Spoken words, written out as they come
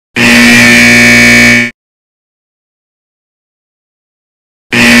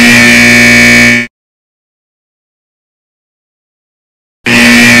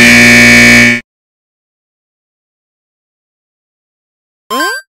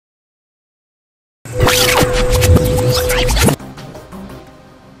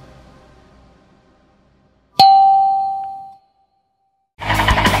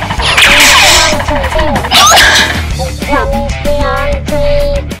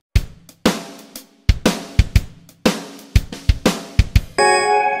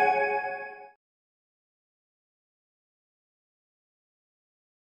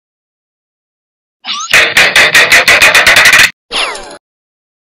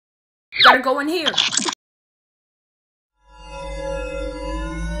Gotta go in here.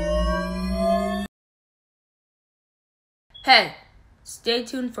 Hey, stay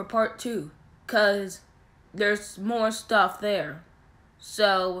tuned for part 2, cause there's more stuff there.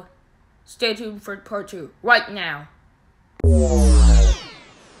 So, stay tuned for part 2 right now.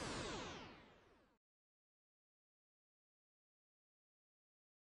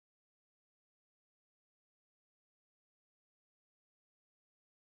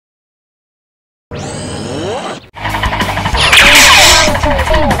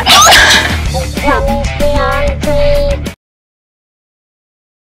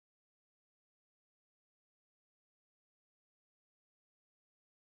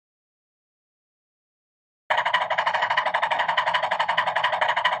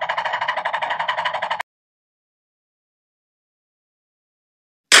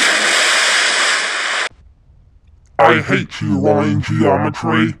 I hate you,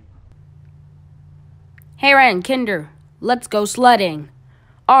 RoughAnimator. Hey Ren, Kinker, let's go sledding.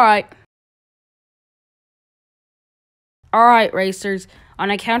 Alright, racers. On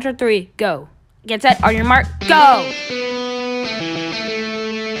a count of 3, go. Get set, on your mark, go!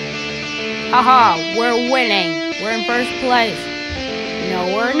 Haha, we're winning. We're in first place.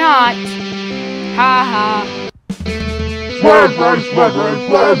 No, we're not. Haha. Sled race, sled race,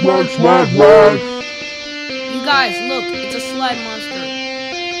 sled race, sled race. You guys, look, it's a sled monster.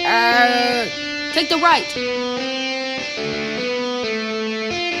 Take the right.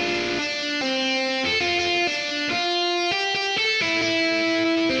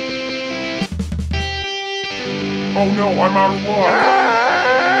 Oh no, I'm out of luck.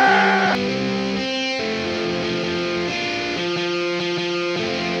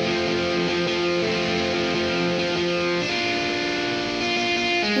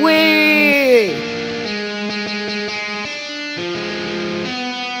 Whee!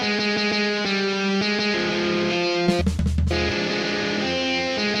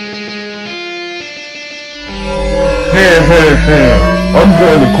 I'm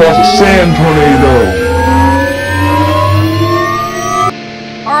going to cause a sand tornado.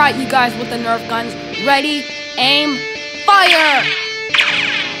 Alright, you guys with the Nerf guns, ready, aim, fire!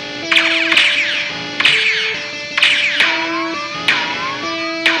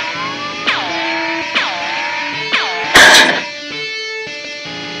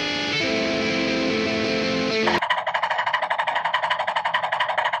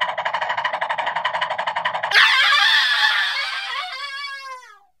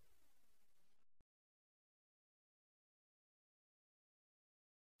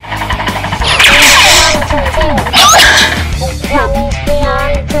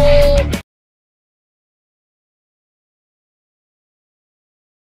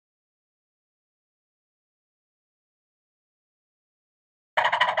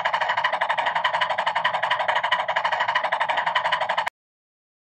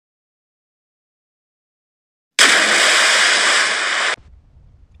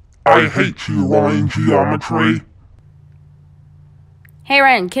 I hate you, RoughAnimator. Hey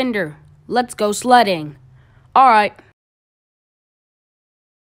Ren, Kinker, let's go sledding. Alright,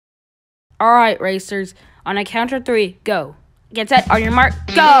 racers. On a count of 3, go. Get set, on your mark,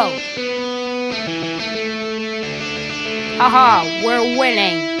 go! Haha, we're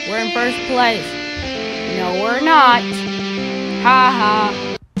winning. We're in first place. No, we're not. Haha.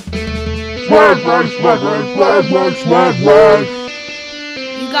 Sled race, sled race, sled race, sled race.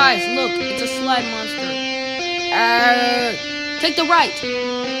 You guys, look, it's a sled monster. Take the right.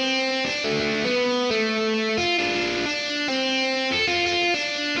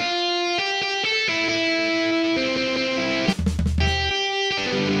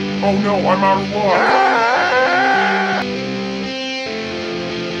 Oh no, I'm out of luck.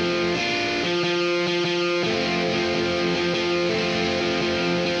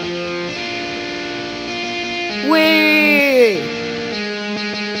 Whee!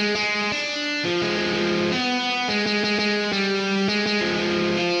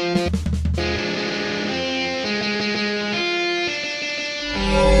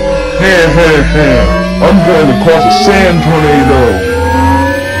 I'm going to cause a sand tornado.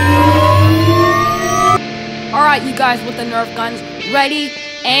 Alright, you guys with the Nerf guns, ready,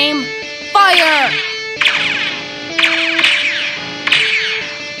 aim, fire! Fire!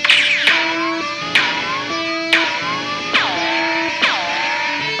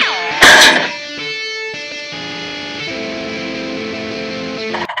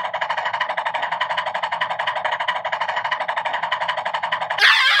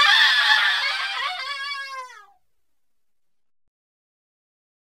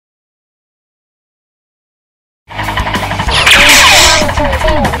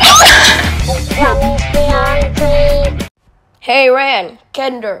 Hey Ran,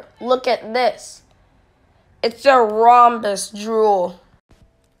 Kinder, look at this. It's a rhombus jewel.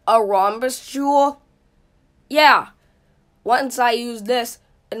 A rhombus jewel? Yeah. Once I use this,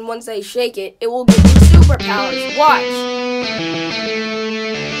 and once I shake it, it will give me superpowers. Watch.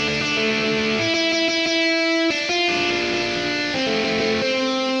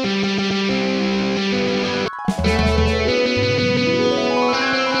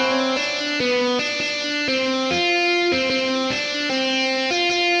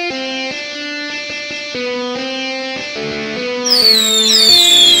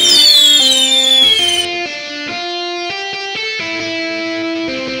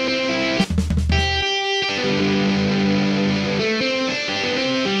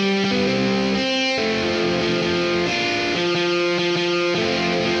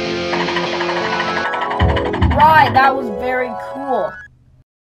 Right, that was very cool.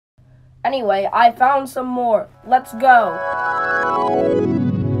 Anyway, I found some more. Let's go.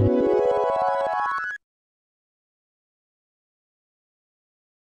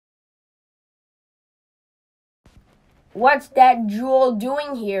 What's that jewel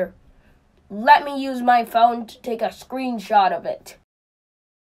doing here? Let me use my phone to take a screenshot of it.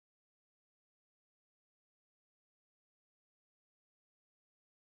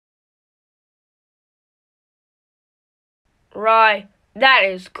 Right, that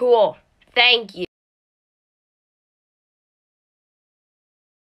is cool. Thank you.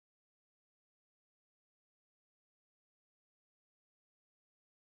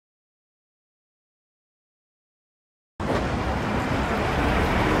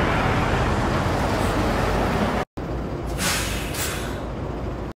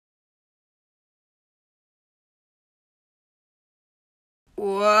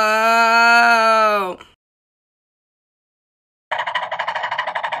 Wow.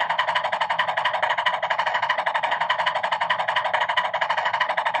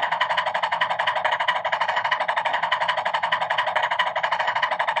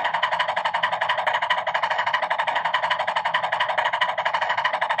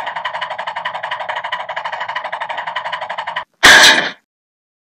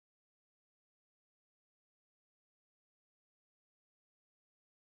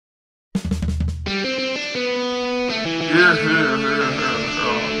 Here.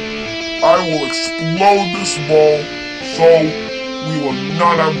 I will explode this ball, so we will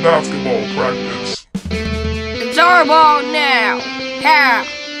not have basketball practice. It's our ball now. Ha!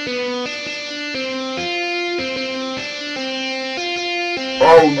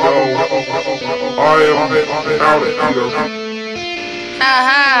 Oh no, I am out here.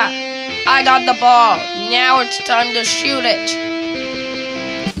 Haha! I got the ball. Now it's time to shoot it.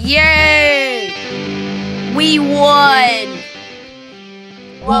 Yay! We won!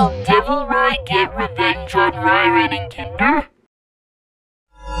 Will Devil Rai get revenge on Ryron and Kinder?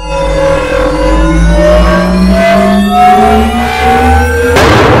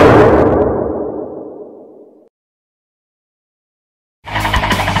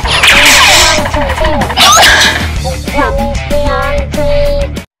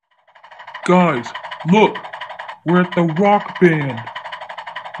 Guys, look! We're at the rock band.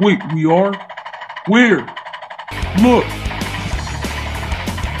 Wait, we are? Where? Look!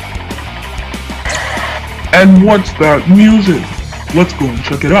 And what's that music? Let's go and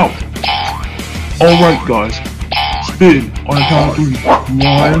check it out. Alright guys, spin on a count of 3.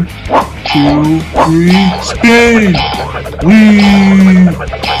 1, 2, 3, spin! Whee!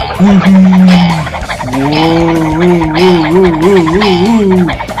 Whoa!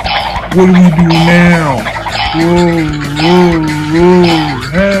 What do we do now? Whoa!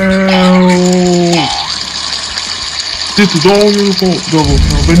 Help! This is all your fault, Double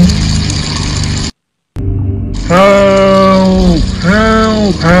Kelvin. Help!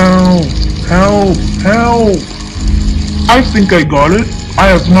 I think I got it. I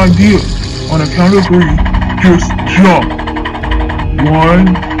have an idea. On a count of 3, just jump. 1,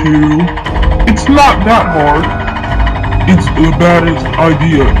 2. It's not that hard. It's the baddest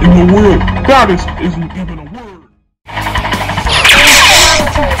idea in the world. Baddest isn't even a word.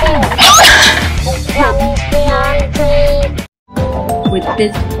 with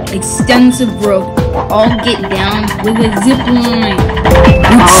this extensive rope. I'll get down with a zip line.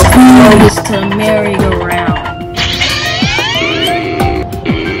 I'll throw this to a merry-go-round.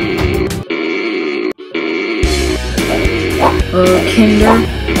 Kinder,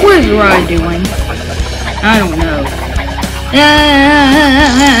 what is Rye doing? I don't know.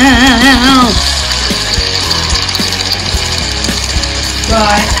 Help!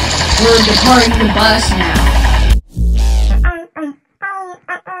 Rye, we're departing the bus now.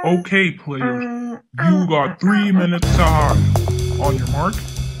 Okay, players, you got 3 minutes to hide. On your mark,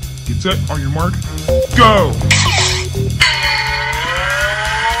 get set, on your mark, go!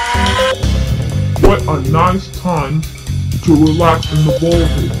 What a nice time to relax in the ball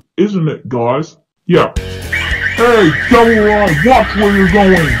pit, isn't it, guys? Yeah. Hey, Double Rye, watch where you're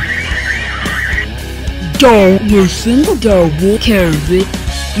going! Don't listen to Double Carrot,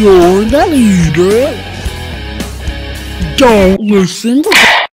 you're the leader. Don't listen to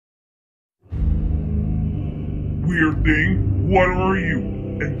Weird thing, what are you?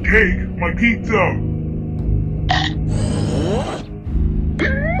 And take my pizza!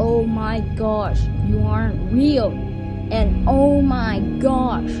 Oh my gosh, you aren't real. And oh my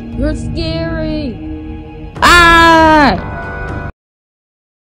gosh, you're scary. Ah!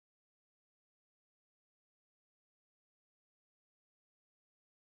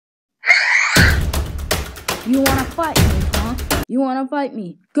 You wanna fight me, huh? You wanna fight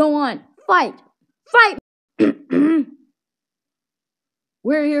me? Go on, fight! Fight!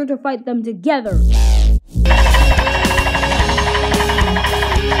 We're here to fight them together.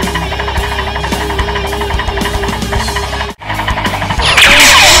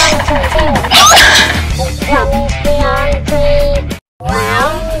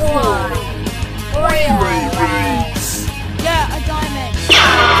 Round 1. Relay race. Yeah, a diamond.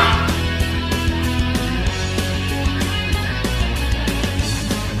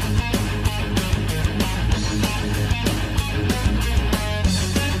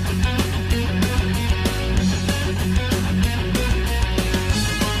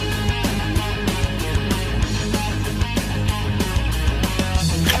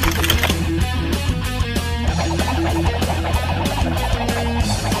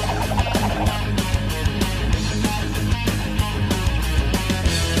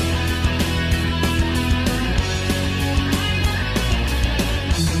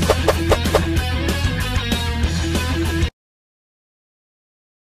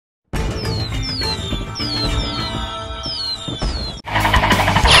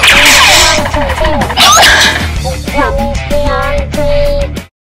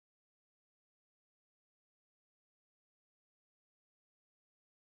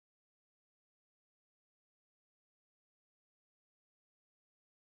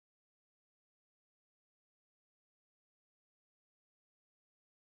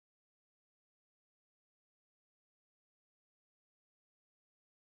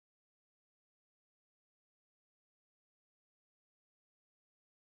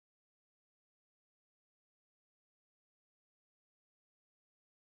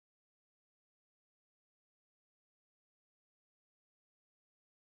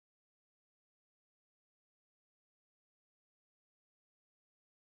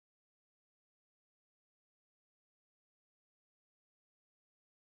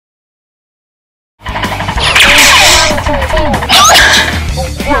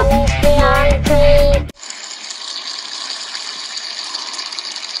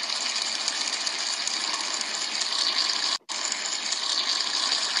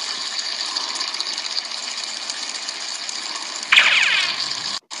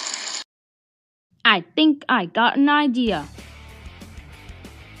 I think I got an idea.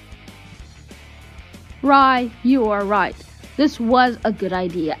 Rye, you are right. This was a good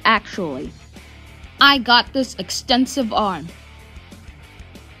idea, actually. I got this extensive arm.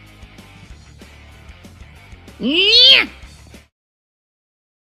 Yeah!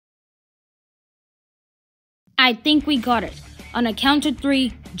 I think we got it. On a count of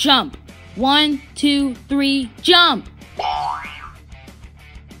 3, jump. 1, 2, 3, jump!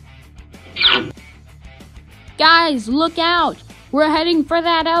 Guys, look out! We're heading for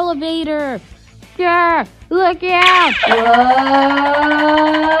that elevator! Yeah, look out! Whoa!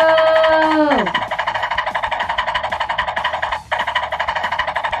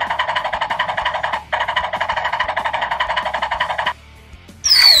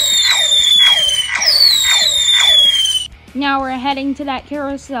 Now we're heading to that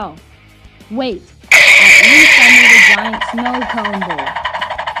carousel. Wait, at least I made a giant snow cone bowl.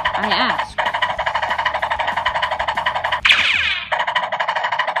 I asked.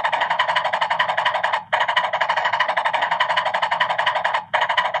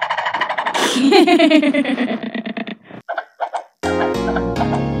 care.